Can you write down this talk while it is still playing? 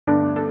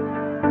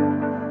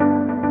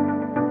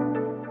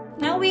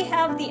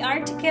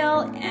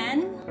article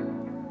N.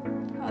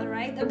 All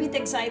right, a bit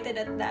excited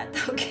at that.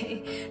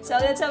 Okay, so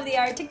let's have the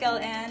article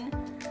N.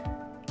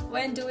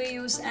 When do we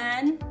use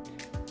N?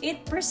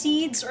 It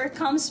precedes or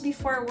comes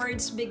before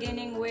words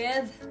beginning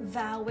with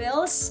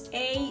vowels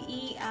A,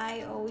 E,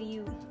 I, O,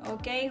 U.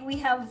 Okay, we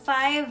have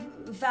 5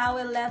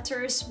 vowel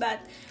letters,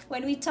 but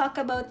when we talk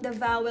about the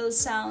vowel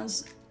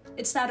sounds,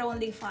 it's not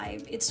only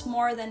 5, it's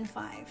more than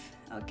 5.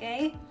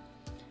 Okay,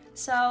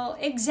 so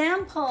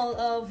example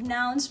of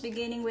nouns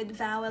beginning with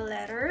vowel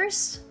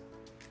letters.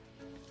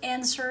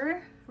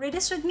 Answer, read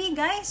this with me,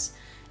 guys.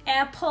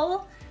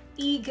 Apple,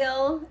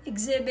 eagle,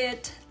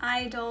 exhibit,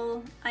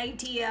 idol,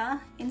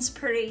 idea,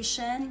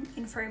 inspiration,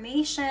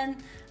 information,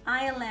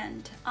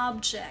 island,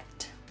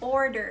 object,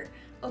 order,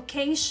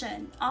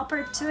 occasion,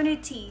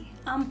 opportunity,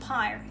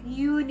 umpire,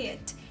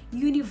 unit,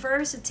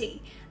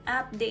 university,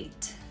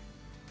 update,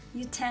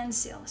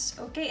 utensils.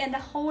 Okay, and a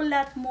whole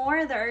lot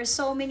more. There are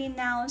so many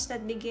nouns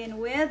that begin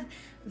with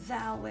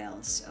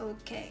vowels.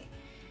 Okay,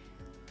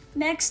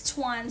 next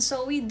one.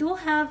 So we do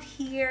have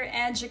here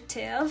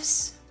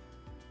adjectives.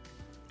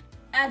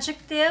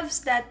 Adjectives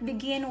that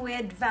begin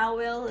with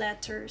vowel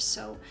letters.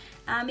 So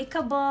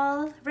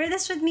amicable, read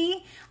this with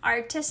me,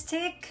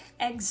 artistic,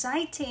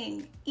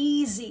 exciting,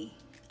 easy,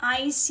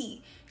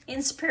 icy,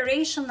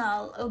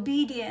 inspirational,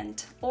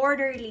 obedient,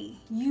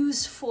 orderly,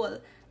 useful,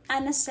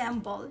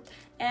 unassembled,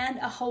 and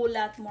a whole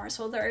lot more.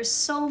 So there are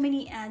so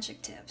many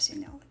adjectives,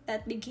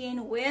 that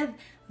begin with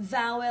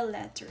vowel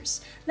letters.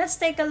 Let's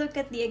take a look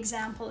at the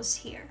examples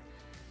here.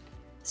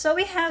 So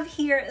we have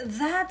here,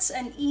 that's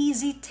an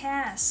easy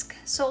task.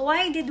 So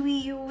why do we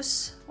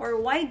use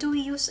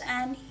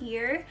an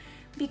here?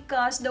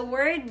 Because the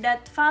word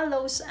that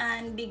follows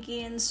an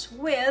begins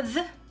with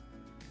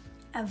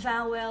a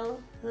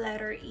vowel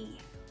letter E.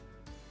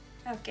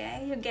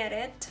 Okay, you get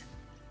it?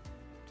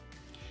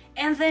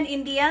 And then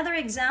in the other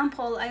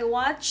example, I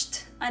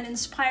watched an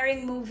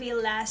inspiring movie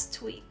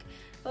last week.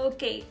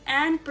 Okay,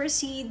 an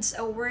precedes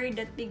a word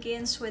that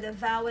begins with a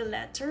vowel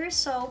letter.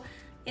 So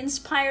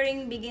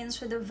inspiring begins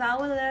with a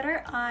vowel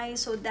letter I,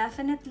 so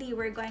definitely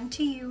we're going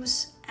to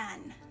use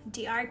an,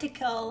 the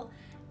article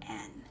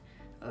an.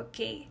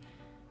 Okay,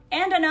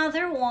 and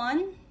another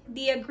one,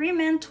 the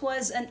agreement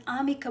was an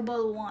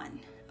amicable one.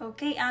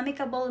 Okay,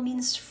 amicable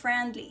means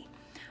friendly,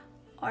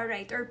 all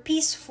right, or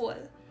peaceful.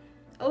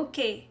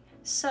 Okay,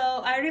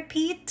 so I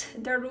repeat,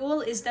 the rule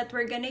is that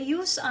we're gonna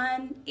use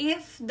an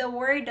if the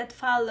word that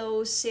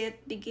follows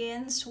it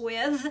begins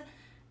with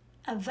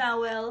a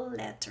vowel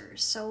letter.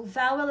 So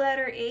vowel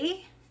letter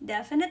A,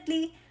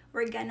 definitely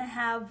we're gonna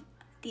have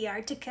the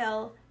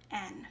article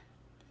N.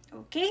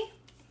 Okay?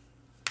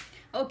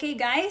 Okay,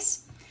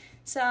 guys,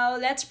 so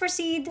let's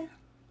proceed.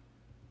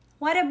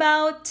 What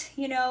about,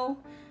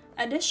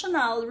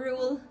 additional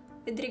rule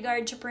with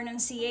regard to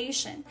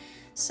pronunciation?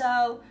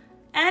 So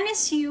N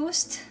is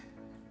used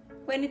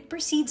when it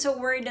precedes a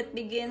word that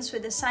begins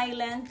with a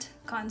silent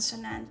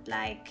consonant,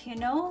 like,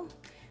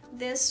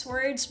 these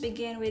words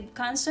begin with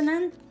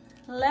consonant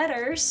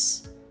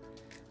letters,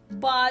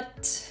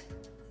 but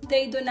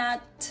they do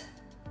not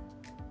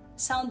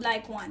sound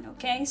like one.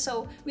 Okay,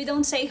 so we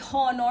don't say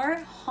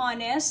honor,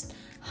 honest,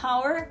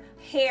 hour,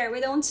 hair. We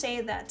don't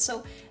say that.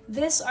 So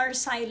these are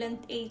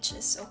silent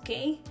H's.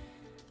 Okay,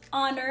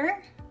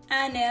 honor,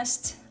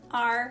 honest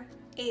are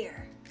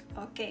air.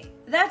 Okay,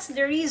 that's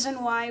the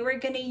reason why we're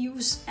gonna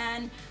use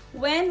an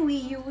when we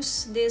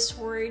use these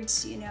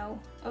words.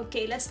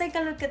 Okay, let's take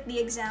a look at the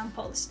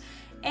examples.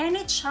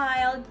 Any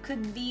child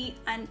could be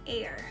an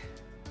heir.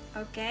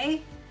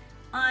 Okay,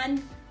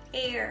 an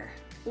heir.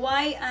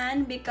 Why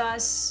an?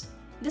 Because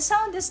the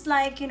sound is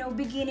like,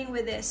 beginning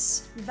with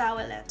this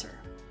vowel letter.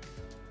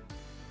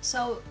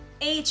 So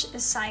H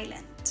is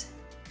silent.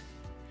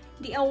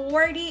 The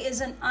awardee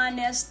is an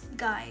honest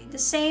guy. The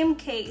same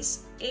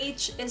case,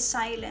 H is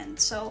silent.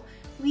 So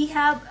we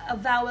have a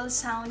vowel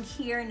sound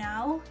here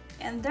now,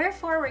 and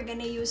therefore we're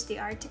gonna use the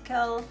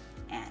article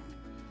N.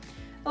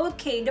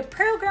 Okay, the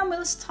program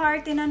will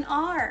start in an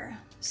R.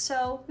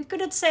 So we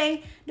couldn't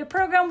say the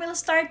program will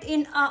start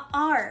in a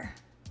R.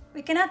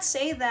 We cannot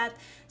say that.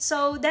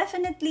 So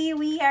definitely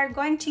we are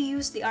going to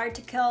use the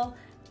article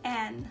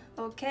N,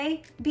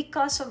 okay?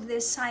 Because of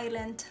this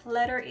silent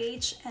letter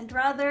H, and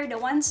rather the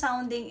one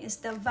sounding is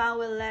the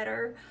vowel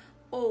letter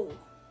O,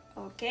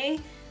 okay?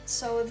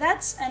 So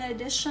that's an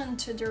addition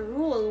to the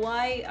rule.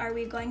 Why are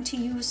we going to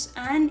use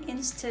an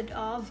instead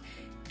of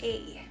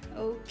a,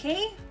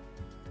 okay?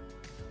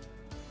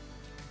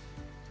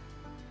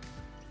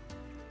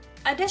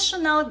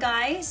 Additional,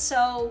 guys,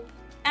 so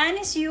an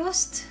is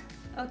used,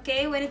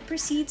 okay, when it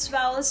precedes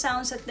vowel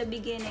sounds at the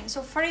beginning.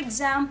 So for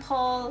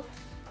example,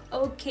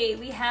 okay,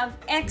 we have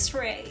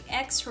X-ray,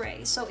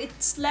 X-ray. So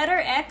it's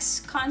letter X,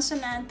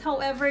 consonant,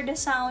 however the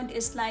sound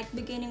is like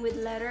beginning with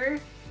letter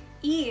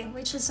E,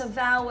 which is a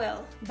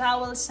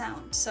vowel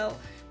sound. So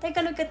take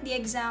a look at the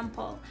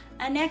example.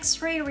 An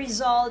X-ray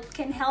result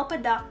can help a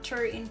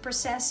doctor in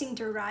processing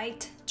the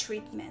right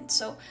treatment.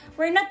 So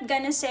we're not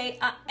gonna say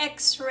a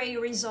X-ray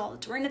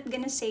result. We're not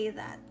gonna say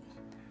that.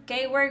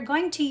 Okay, we're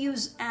going to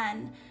use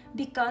an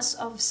because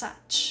of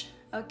such.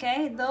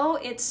 Okay, though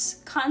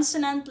it's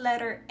consonant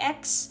letter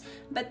X,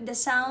 but the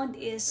sound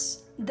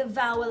is the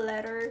vowel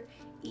letter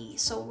E.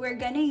 So we're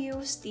gonna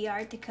use the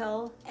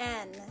article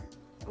N.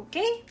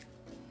 Okay?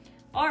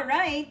 All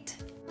right.